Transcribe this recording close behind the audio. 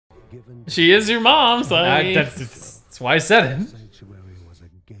She is your mom, so I mean, that's why I said it.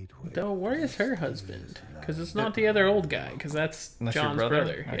 though, where is her husband? Because it's not the other old guy, because that's John's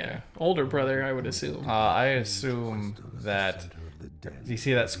brother. Okay. Yeah, older brother, I would assume. I assume that... Do you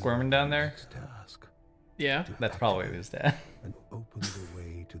see that squirming down there? Yeah. That's probably his dad. On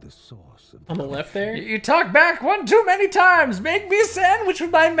the left there? You talk back one too many times. Make me a sandwich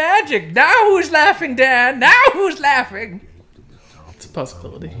with my magic. Now who's laughing, Dad? Now who's laughing? It's a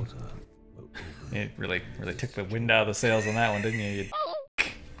possibility. You really took the wind out of the sails on that one, didn't you?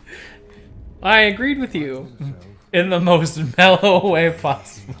 I agreed with you. In the most mellow way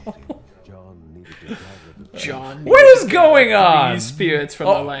possible. John. What is going on? These spirits from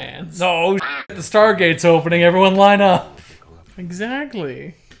the lands. No, the Stargate's opening. Everyone line up.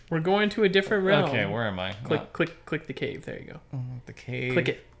 Exactly. We're going to a different realm. Okay, where am I? Click the cave. There you go. The cave. Click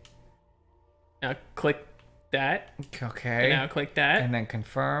it. Now click that. Okay. And now click that. And then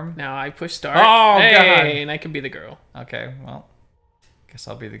confirm. Now I push start. Oh, hey, God. And I can be the girl. Okay, well, guess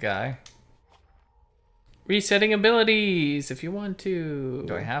I'll be the guy. Resetting abilities if you want to.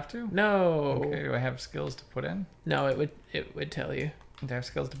 Do I have to? No. Okay, do I have skills to put in? No, it would tell you. Do I have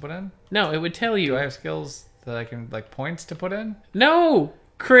skills to put in? No, it would tell you. Do I have skills that I can, like, points to put in? No!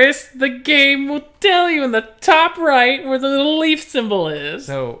 Chris, the game will tell you in the top right where the little leaf symbol is.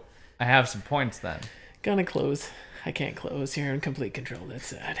 So, I have some points then. Gonna close. I can't close. You're in complete control. That's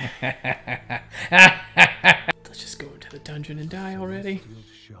sad. Let's just go into the dungeon and die already.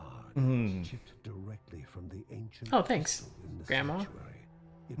 Oh, thanks, Grandma.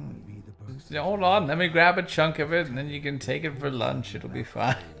 Hold on, let me grab a chunk of it and then you can take it for lunch. It'll be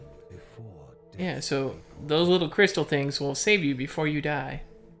fine. Yeah, so those little crystal things will save you before you die.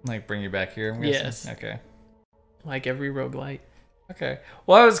 Like, bring you back here, I'm guessing? Yes. Okay. Like every roguelite. Okay.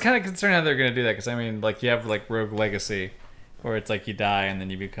 Well, I was kind of concerned how they're going to do that, because, I mean, like, you have, like, Rogue Legacy, where it's like you die and then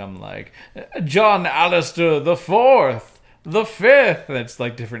you become, like, John Alistair the Fourth, the Fifth, and it's,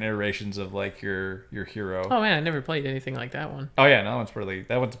 like, different iterations of, like, your hero. Oh, man, I never played anything like that one. Oh, yeah, no,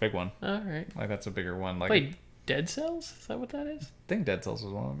 that one's a big one. All right. Like, that's a bigger one. Like, Played Dead Cells? Is that what that is? I think Dead Cells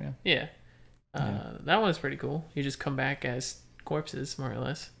was one of them, Yeah. That one's pretty cool. You just come back as corpses, more or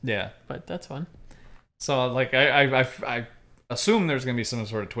less. Yeah. But that's fun. So, like, I assume there's going to be some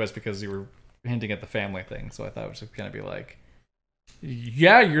sort of twist because you were hinting at the family thing, so I thought it was just going to be like,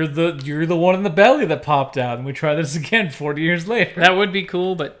 yeah, you're the one in the belly that popped out, and we try this again 40 years later. That would be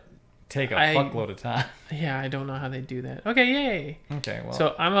cool, but take a fuckload of time. Yeah, I don't know how they do that. Okay, yay. Okay, well.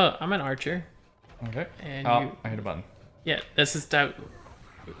 So I'm an archer. Okay. And I hit a button. Yeah, this is that.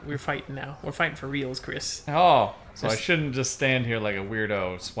 We're fighting now. We're fighting for reals, Chris. Oh, so I shouldn't just stand here like a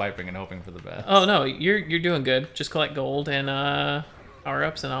weirdo swiping and hoping for the best. Oh no, you're doing good. Just collect gold and power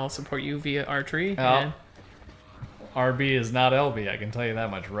ups, and I'll support you via archery. Oh. And... RB is not LB. I can tell you that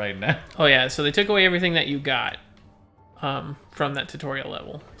much right now. Oh yeah, so they took away everything that you got from that tutorial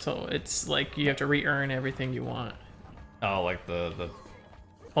level. So it's like you have to re-earn everything you want. Oh, like the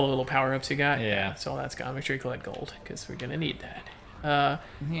all the little power ups you got. Yeah. So that's gone. Make sure you collect gold because we're gonna need that.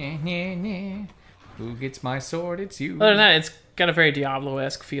 Who gets my sword? It's you. Other than that, it's got a very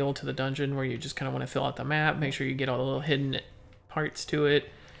Diablo-esque feel to the dungeon where you just kind of want to fill out the map, make sure you get all the little hidden parts to it.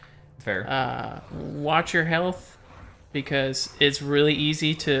 Fair. Watch your health because it's really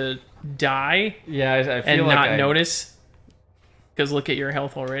easy to die. Yeah, I feel and like not notice because look at your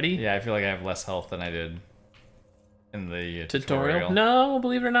health already. Yeah, I feel like I have less health than I did in the tutorial. No,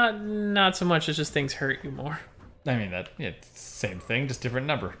 believe it or not so much. It's just things hurt you more. I mean, same thing, just different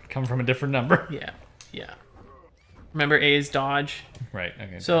number. Come from a different number. Yeah. Remember A's dodge? Right,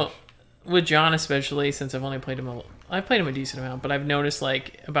 okay. So, with John especially, since I've only played him I've played him a decent amount, but I've noticed,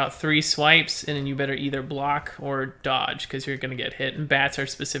 like, about 3 swipes, and then you better either block or dodge, because you're going to get hit. And bats are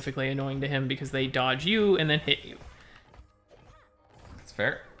specifically annoying to him, because they dodge you and then hit you. That's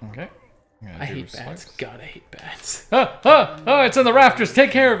fair. Okay. I hate bats. God, I hate bats. Oh, it's in the rafters.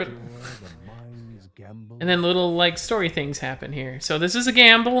 Take care of it. And then little, like, story things happen here. So this is a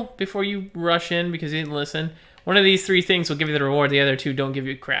gamble before you rush in because you didn't listen. One of these 3 things will give you the reward. The other 2 don't give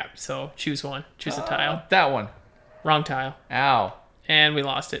you crap. So choose one. Choose a tile. That one. Wrong tile. Ow. And we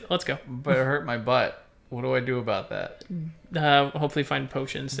lost it. Let's go. But it hurt my butt. What do I do about that? Hopefully find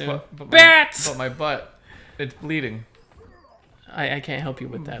potions soon. Bats! But my butt, it's bleeding. I can't help you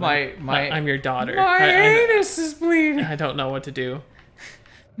with that. I'm your daughter. My anus is bleeding. I don't know what to do.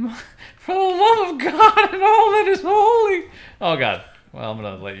 For the love of God and all that is holy. Oh, God. Well, I'm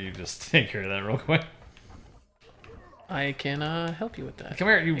going to let you just take care of that real quick. I can help you with that. Come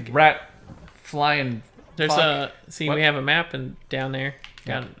here, you rat flying. There's fuck. We have a map and down there.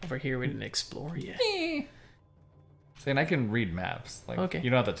 Down over here we didn't explore yet. Saying I can read maps. Like, Okay. you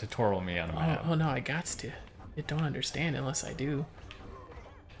don't have to tutorial me on a map. Oh no, I gots to. I don't understand unless I do.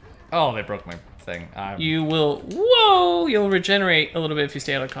 Oh, they broke my thing. You will. Whoa! You'll regenerate a little bit if you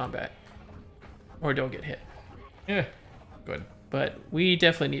stay out of combat, or don't get hit. Yeah. Good. But we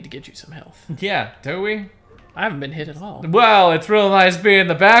definitely need to get you some health. Yeah. Do we? I haven't been hit at all. Well, it's real nice being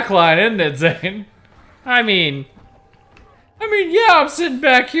the back line, isn't it, Zane? I mean, Yeah, I'm sitting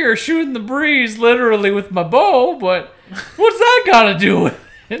back here shooting the breeze literally with my bow, but what's that got to do with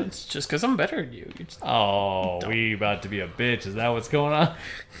it? it's just because I'm better than you. Oh, we about to be a bitch. Is that what's going on?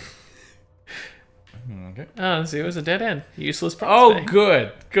 Okay. Oh, see, it was a dead end. Useless Oh, prospect.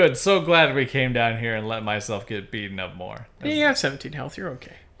 good. Good. So glad we came down here and let myself get beaten up more. Yeah, you have 17 health. You're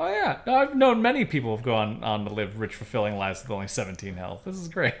okay. Oh, yeah. No, I've known many people who've gone on to live rich, fulfilling lives with only 17 health. This is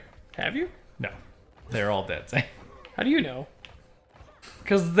great. Have you? No. They're all dead, Zane. How do you know?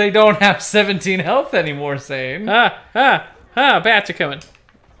 Because they don't have 17 health anymore, Zane. Bats are coming.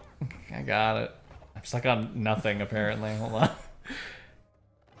 I got it. I'm stuck on nothing, apparently. Hold on.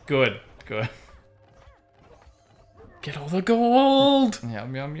 Good. Good. Get all the gold.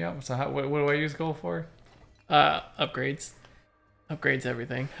 Yum, yum, yum. So what do I use gold for? Upgrades. Upgrades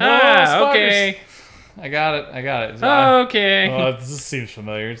everything. spiders. Okay. I got it. I got it. Okay. Oh, this seems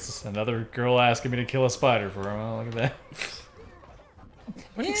familiar. It's just another girl asking me to kill a spider for her. Oh, look at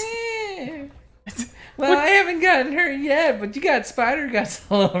that. Yeah. Well, I haven't gotten hurt yet, but you got spider guts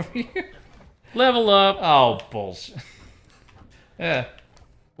all over you. Level up. Oh, bullshit. Yeah.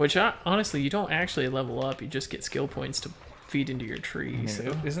 Which, honestly, you don't actually level up. You just get skill points to feed into your tree.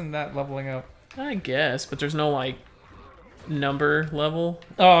 So. Isn't that leveling up? I guess, but there's no, like, number level.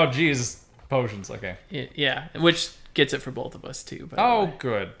 Oh, Jesus. Potions. Okay. Yeah, which gets it for both of us, too. Oh,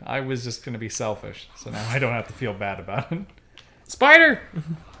 good. I was just going to be selfish, so now I don't have to feel bad about it. Spider!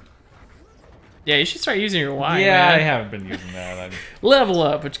 Yeah, you should start using your Y, Yeah, man. I haven't been using that. Level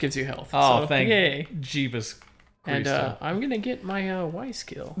up, which gives you health. Oh, so, thank yay. Jeebus. And I'm going to get my Y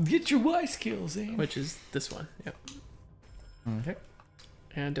skill. Get your Y skills, eh? Which is this one. Yep. Okay.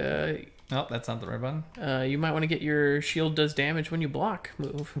 And Oh, that's not the right button. you might want to get your shield does damage when you block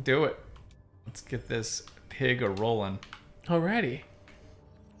move. Do it. Let's get this pig a-rolling. Alrighty.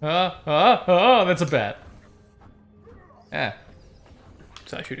 Oh, that's a bat. Yeah.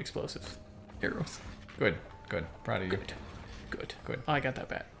 So I shoot explosive arrows. Good, good. Proud of you. Good. Good. Oh, I got that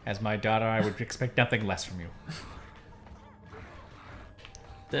bat. As my daughter, I would expect nothing less from you.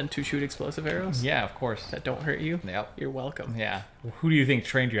 Then to shoot explosive arrows? Yeah, of course. That don't hurt you? Yep. You're welcome. Yeah. Who do you think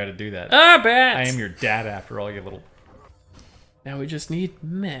trained you how to do that? Ah, bats! I am your dad after all, you little... Now we just need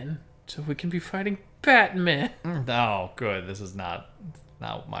men, so we can be fighting Batman. Oh, good. This is not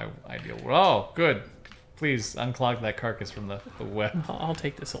my ideal. Oh, good. Please unclog that carcass from the web. I'll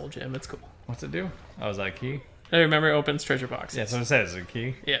take this old gem. It's cool. What's it do? Oh, is that a key? I remember it opens treasure boxes. Yeah, so it says a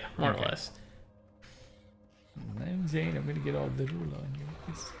key. Yeah, more Okay. or less. I'm Zane. I'm gonna get all literal on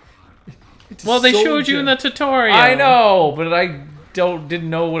you. It's a Well, they showed you soldier. in the tutorial. I know, but I didn't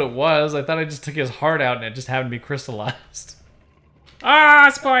know what it was. I thought I just took his heart out and it just happened to be crystallized. Ah,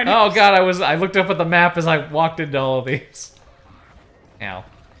 spider! Oh god, I looked up at the map as I walked into all of these. Ow.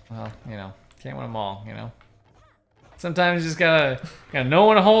 Well, can't win them all, Sometimes you just gotta know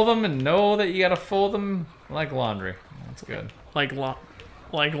when to hold them and know that you gotta fold them like laundry. That's good. Like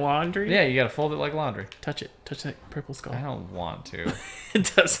laundry? Yeah, you gotta fold it like laundry. Touch it. Touch that purple skull. I don't want to.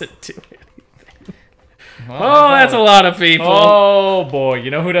 It doesn't do anything. Well, Oh, that's a lot of people. Oh boy,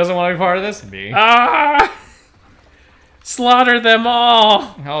 you know who doesn't want to be part of this? Me. Ah! Slaughter them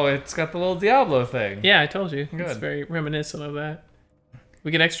all! Oh, it's got the little Diablo thing. Yeah, I told you. It's Good. very reminiscent of that. We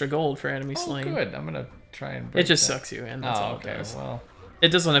get extra gold for enemy Oh, slain. good. I'm gonna try and. It break just that. sucks you in. That's all Oh, it okay. does. Well. It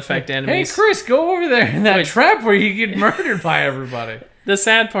doesn't affect Hey, enemies. Chris, go over there in that Wait. trap where you get murdered by everybody. The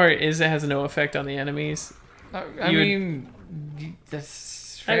sad part is it has no effect on the enemies. I You would- mean,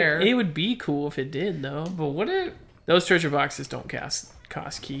 that's fair. It would be cool if it did, though. But would it? Those treasure boxes don't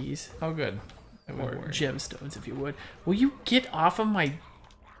cost keys. Oh, good. Or gemstones, if you would. Will you get off of my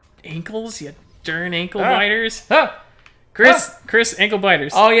ankles, you darn ankle biters? Ah! Chris, ankle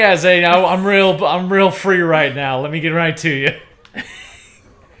biters. Oh yeah, Zane. I'm real free right now. Let me get right to you.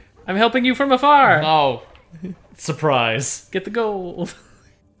 I'm helping you from afar. Oh, surprise! Get the gold.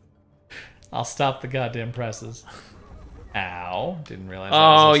 I'll stop the goddamn presses. Ow! Didn't realize.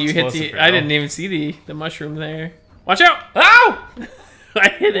 Oh, that was you hit explosive the... arrow. I didn't even see the mushroom there. Watch out! Ow! I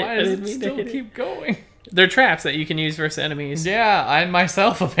hit it. Why I does didn't it mean to still hit it. keep going? They're traps that you can use versus enemies. Yeah, I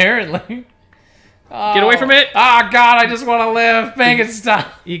myself apparently. Get away from it! Oh god, I just want to live. Make it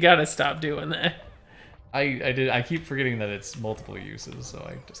stop. You gotta stop doing that. I keep forgetting that it's multiple uses, so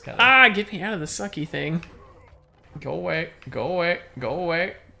I just kind of. Ah, get me out of the sucky thing. Go away. Go away. Go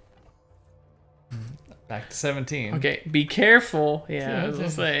away. Back to 17. Okay, be careful. Yeah, I was gonna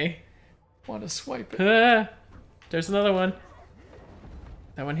say. Want to swipe it. There's another one.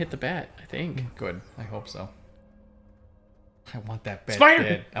 That one hit the bat, I think. Good. I hope so. I want that bat Spider!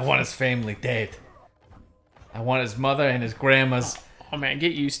 dead. I want his family dead. I want his mother and his grandma's Oh man,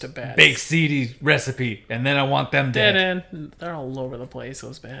 get used to bats. baked seedy recipe, and then I want them dead. Dead end. They're all over the place,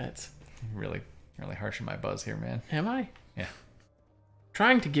 those bats. Really harshing my buzz here, man. Am I? Yeah.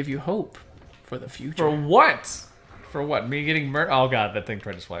 Trying to give you hope for the future. For what? For what? Me getting murdered? Oh god, that thing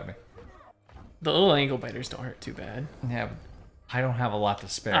tried to swipe me. The little ankle biters don't hurt too bad. Yeah, but I don't have a lot to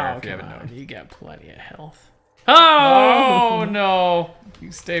spare Oh, if you come haven't on. noticed. You got plenty of health. Oh! Oh no!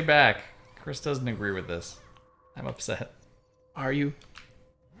 You stay back. Chris doesn't agree with this. I'm upset. Are you?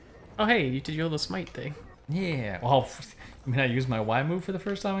 Oh, hey, you did your little smite thing. Yeah. Well, I mean, I used my Y move for the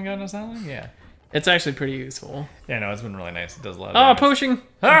first time in God knows how long? Yeah. It's actually pretty useful. Yeah, no, it's been really nice. It does a lot of Oh, damage. potion!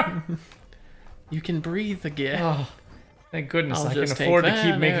 Ah! You can breathe again. Oh, thank goodness I'll I can just take afford to that,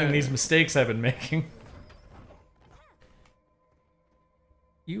 keep making yeah. these mistakes I've been making.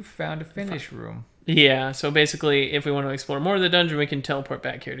 You found a finish room. Yeah, so basically, if we want to explore more of the dungeon, we can teleport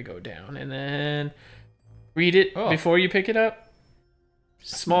back here to go down. And then read it before you pick it up.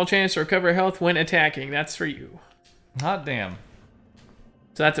 Small chance to recover health when attacking. That's for you. Hot damn.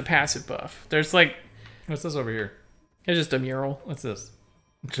 So that's a passive buff. There's like... What's this over here? It's just a mural. What's this?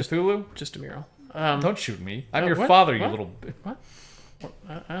 Cthulhu? Just a mural. Don't shoot me. I'm oh, your what? father, you What? little... What?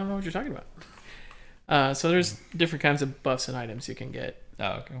 I don't know what you're talking about. So there's different kinds of buffs and items you can get.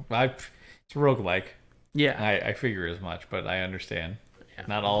 Oh, okay. Well, it's roguelike. Yeah. I figure as much, but I understand. Yeah.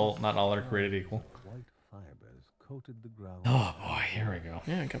 Not all are created equal. White fibers coated the ground. Oh boy, here we go.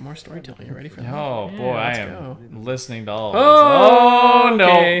 Yeah, I got more storytelling. You ready for that? Oh Yeah, boy, I let's am go. listening to all of Oh, this. Oh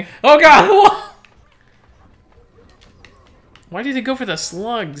okay. no! Oh god! Why did it go for the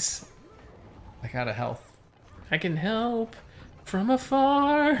slugs? I got a health. I can help from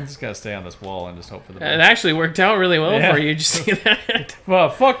afar. I just gotta stay on this wall and just hope for the It best. actually worked out really well Yeah. for you. Did you see that? Well,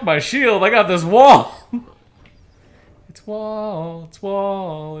 fuck my shield. I got this wall. It's wall. It's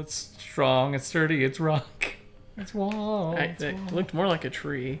wall. It's strong. It's sturdy. It's rock. It's wall. It's It wall. looked more like a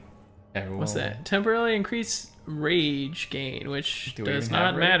tree. What's that? Temporarily increase rage gain, which Do we does even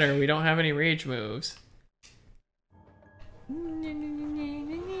have not rage? matter. We don't have any rage moves.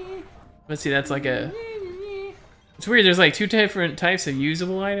 Let's see, that's like a... It's weird, there's like two different types of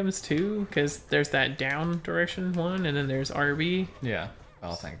usable items too, because there's that down direction one, and then there's RB. Yeah.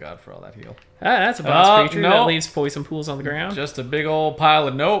 Oh, thank God for all that heal. Ah, that's a boss creature no. that leaves poison pools on the ground. Just a big old pile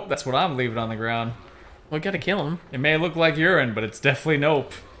of nope. That's what I'm leaving on the ground. We gotta kill him. It may look like urine, but it's definitely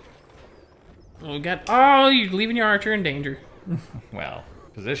nope. We got... Oh, you're leaving your archer in danger. Well,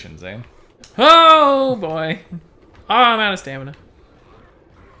 position, Zane. Oh, boy. Oh, I'm out of stamina.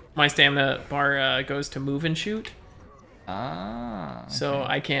 My stamina bar goes to move and shoot. Ah. So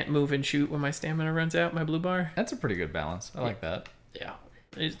I can't move and shoot when my stamina runs out, my blue bar. That's a pretty good balance. I like that. Yeah.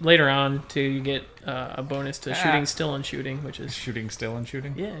 Later on, too, you get a bonus to shooting still and shooting, which is... Shooting still and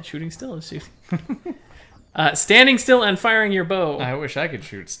shooting. Yeah, shooting still and shooting. Standing still and firing your bow. I wish I could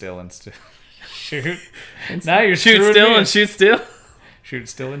shoot still and shoot. Now you're Shoot screwing still me. and shoot still. Shoot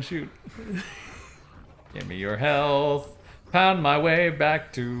still and shoot. Give me your health. Pound my way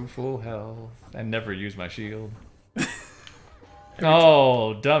back to full health. And never use my shield.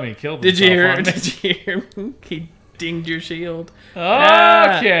 Oh, dummy killed Did you himself hear? on me. Did you hear? He dinged your shield.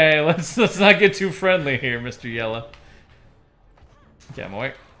 Okay, let's not get too friendly here, Mr. Yellow. Get him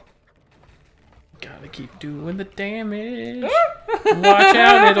away. Gotta keep doing the damage. Watch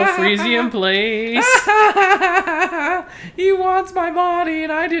out, it'll freeze you in place. He wants my body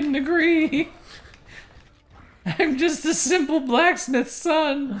and I didn't agree. I'm just a simple blacksmith's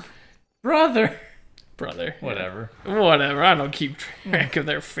son. Brother. Brother. Whatever. Whatever. I don't keep track of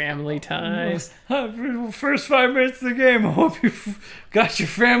their family ties. First 5 minutes of the game, I hope you got your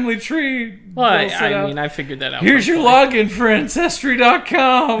family tree. Well, all set I out. mean, I figured that out. Here's your before. login for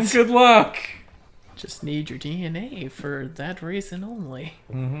Ancestry.com. Good luck. Just need your DNA for that reason only.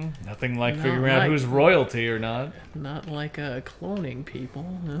 Nothing like Not figuring out like- who's royalty or not. Not like cloning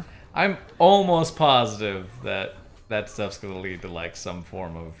people. I'm almost positive that that stuff's going to lead to like some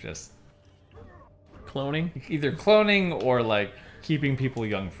form of just Cloning? either cloning or like keeping people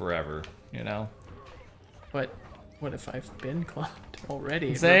young forever, you know? But what if I've been cloned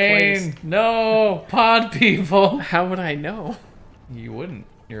already? Zane, Replaced? no, pod people. How would I know? You wouldn't.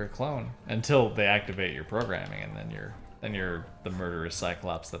 You're a clone until they activate your programming, and then you're the murderous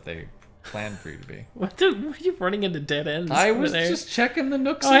Cyclops that they planned for you to be. What are you running into dead ends? I over was there? just checking the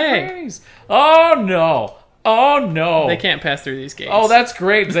nooks Oh, and hey. crannies. Oh no! Oh no! They can't pass through these gates. Oh, that's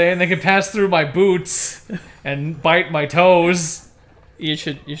great, Zane. They can pass through my boots and bite my toes. You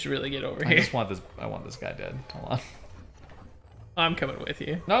should really get over I here. just want this. I want this guy dead. Hold on. I'm coming with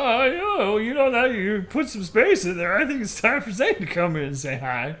you. Oh, you know that you put some space in there. I think it's time for Zane to come in and say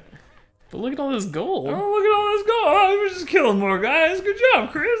hi. But look at all this gold. Oh, look at all this gold. Oh, we're just killing more guys. Good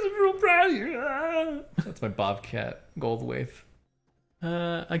job, Chris. I'm real proud of you. That's my Bobcat gold waif.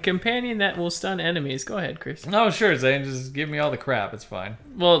 A companion that will stun enemies. Go ahead, Chris. Oh, sure, Zane. Just give me all the crap. It's fine.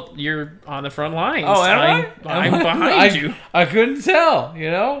 Well, you're on the front lines. Oh, am I'm behind you. I couldn't tell,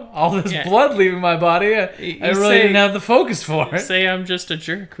 you know? All this blood leaving my body. I really didn't have the focus for it. Say I'm just a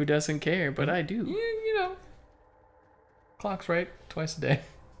jerk who doesn't care, but I do. You know. Clock's right twice a day.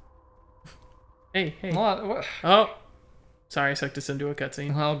 Hey. What? Oh. Sorry, I sucked us into a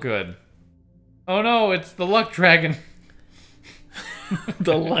cutscene. Oh, good. Oh, no, it's the luck dragon.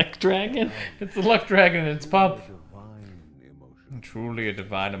 The luck dragon? It's the luck dragon and its pup. Divine emotion. Truly a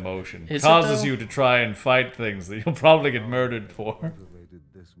divine emotion. Is it, Causes though? you to try and fight things that you'll probably get murdered for. Motivated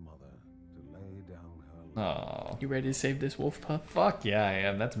this mother to lay down her life. Oh. You ready to save this wolf pup? Fuck yeah, I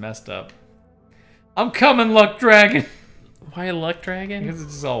am. That's messed up. I'm coming, luck dragon! Why a luck dragon? Because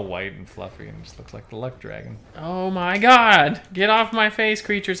it's just all white and fluffy and just looks like the luck dragon. Oh my god! Get off my face,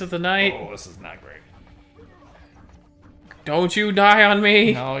 creatures of the night! Oh, this is not great. Don't you die on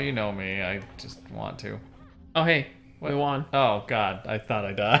me! No, you know me. I just want to. Oh hey, What? we won. Oh god, I thought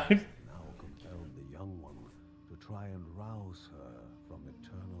I died. Now compelled the young one to try and rouse her from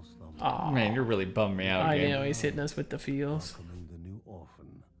eternal slumber. Aw, Man, you're really bumming me out, I game. know, he's hitting us with the feels. Welcoming the new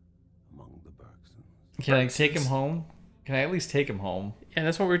orphan among the Bergsons. Can I take him home? Can I at least take him home? Yeah,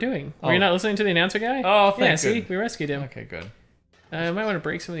 that's what we're doing. Oh. Were you not listening to the announcer guy? Oh, yeah, thank see? goodness. We rescued him. Okay, good. I might want to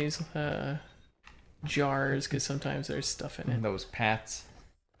break some of these jars, because sometimes there's stuff in it. Those pats.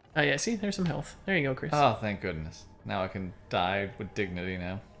 Oh yeah, see? There's some health. There you go, Chris. Oh, thank goodness. Now I can die with dignity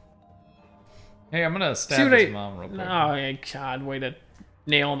now. Hey, I'm gonna stab his mom real quick. Oh, God, way to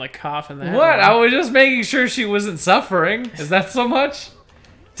nail in the coffin there. What? I was just making sure she wasn't suffering. Is that so much?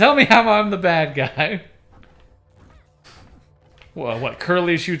 Tell me how I'm the bad guy. Well, what?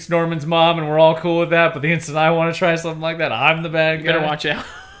 Curly shoots Norman's mom and we're all cool with that, but the instant I want to try something like that, I'm the bad You guy? better watch out.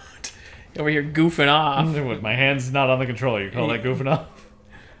 Over here goofing off. With my hands not on the controller, you call that goofing off?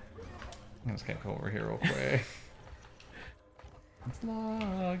 I'm just gonna go over here real quick. It's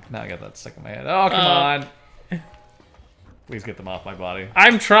locked. Now I got that stuck in my head. Oh, come on. Please get them off my body.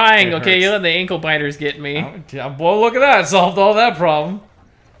 I'm trying, It okay? hurts. You let the ankle biters get me. Yeah, well, look at that. Solved all that problem.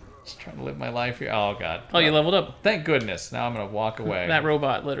 Just trying to live my life here. Oh, God. Oh, you leveled up. Thank goodness. Now I'm going to walk away. That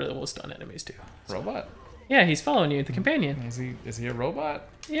robot literally will stun enemies too. Robot? Yeah, he's following you, the companion. Is he a robot?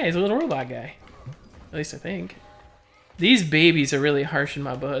 Yeah, he's a little robot guy. At least I think. These babies are really harshing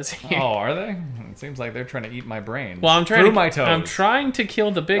my buzz here. Oh, are they? It seems like they're trying to eat my brains. Well, I'm trying through to, my toes. I'm trying to kill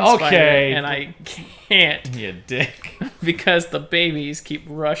the big Okay. spider, and I can't You dick. because the babies keep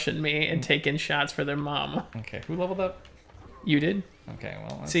rushing me and taking shots for their mom. Okay, who leveled up? You did? Okay,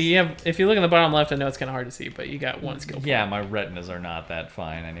 well. Let's... See, you have. If you look in the bottom left, I know it's kind of hard to see, but you got one skill point. Yeah, my retinas are not that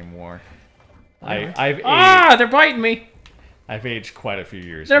fine anymore. I've aged. Ah, they're biting me. I've aged quite a few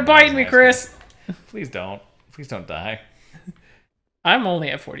years. They're from when I was biting me, in high school. Chris. Please don't. Please don't die. I'm only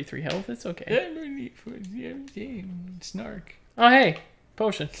at 43 health. It's okay. Snark. Oh, hey,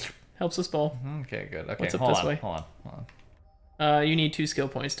 potion helps us both. Okay, good. Okay, What's up hold this on, way? hold on. You need 2 skill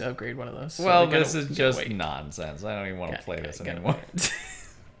points to upgrade one of those. So Well, we gotta- this is gotta just wait. nonsense. I don't even want to play this Gotta anymore. wait.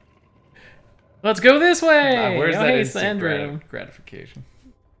 Let's go this way. Where's Oh, that hey, it's the instant end room. gratification?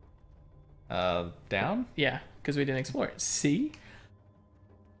 Down? Yeah, because we didn't explore it. See?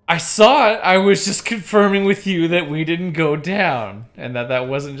 I saw it. I was just confirming with you that we didn't go down, and that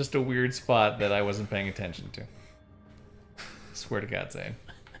wasn't just a weird spot that I wasn't paying attention to. Swear to God, Zane,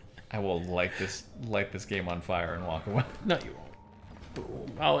 I will light this game on fire and walk away. No, you won't.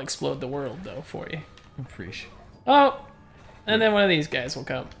 Boom. I'll explode the world though for you. Appreciate. Oh, and then one of these guys will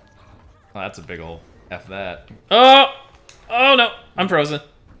come. Well, that's a big ol' F that. Oh, oh no, I'm frozen.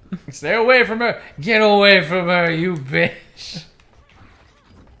 Stay away from her. Get away from her, you bitch.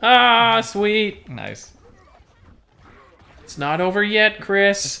 Ah, sweet. Nice. It's not over yet,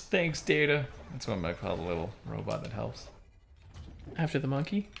 Chris. Thanks, Data. That's what I'm gonna call the little robot that helps. After the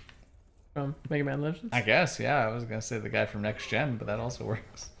monkey from Mega Man Legends. I guess, yeah. I was gonna say the guy from Next Gen, but that also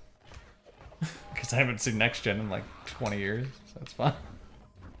works. Because I haven't seen Next Gen in like 20 years, so that's fine.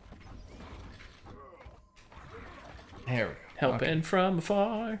 There we go. Helping Okay. from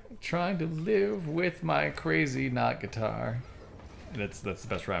afar. Trying to live with my crazy not guitar. That's the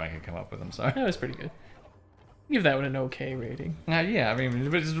best rhyme I can come up with. I'm sorry. That was pretty good. Give that one an okay rating. Yeah, I mean,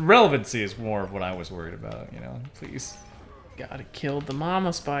 but relevancy is more of what I was worried about, please. Gotta kill the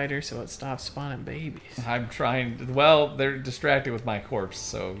mama spider so it stops spawning babies. I'm trying. Well, they're distracted with my corpse,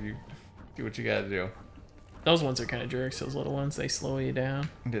 so you do what you gotta do. Those ones are kind of jerks, those little ones. They slow you down.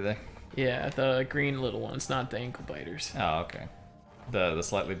 Do they? Yeah, the green little ones, not the ankle biters. Oh, okay. The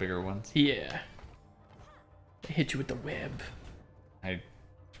slightly bigger ones. Yeah. They hit you with the web. I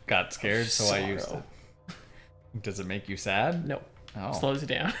got scared, so I used Sorrow. it. Does it make you sad? No. Oh. Slows you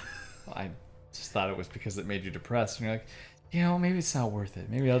down. I just thought it was because it made you depressed. And you're like, maybe it's not worth it.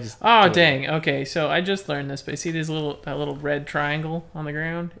 Maybe I'll just... Oh, dang. Okay, so I just learned this, but you see this that little red triangle on the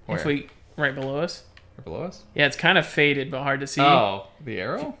ground? Where? Right below us? Right below us? Yeah, it's kind of faded, but hard to see. Oh, the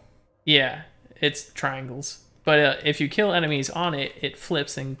arrow? Yeah, it's triangles. But if you kill enemies on it, it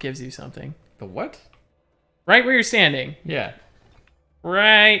flips and gives you something. The what? Right where you're standing. Yeah.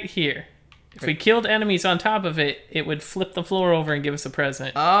 Right here. If we killed enemies on top of it, it would flip the floor over and give us a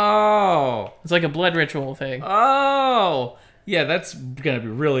present. Oh! It's like a blood ritual thing. Oh! Yeah, that's gonna be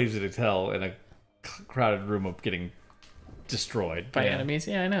real easy to tell in a crowded room of getting destroyed. By enemies.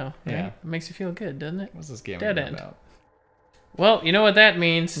 Yeah, I know. Right? Yeah. It makes you feel good, doesn't it? What's this game Dead even end. about? Well, you know what that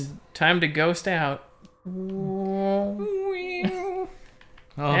means. Time to ghost out. Oh.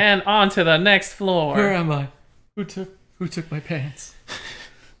 And on to the next floor. Where am I? Who took my pants?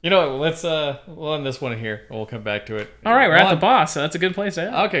 We'll end this one here. We'll come back to it. All right, we're at the boss, so that's a good place to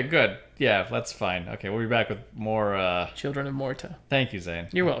end. Okay, good. Yeah, that's fine. Okay, we'll be back with more. Children of Morta. Thank you, Zane.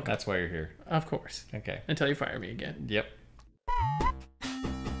 You're welcome. That's why you're here. Of course. Okay. Until you fire me again. Yep.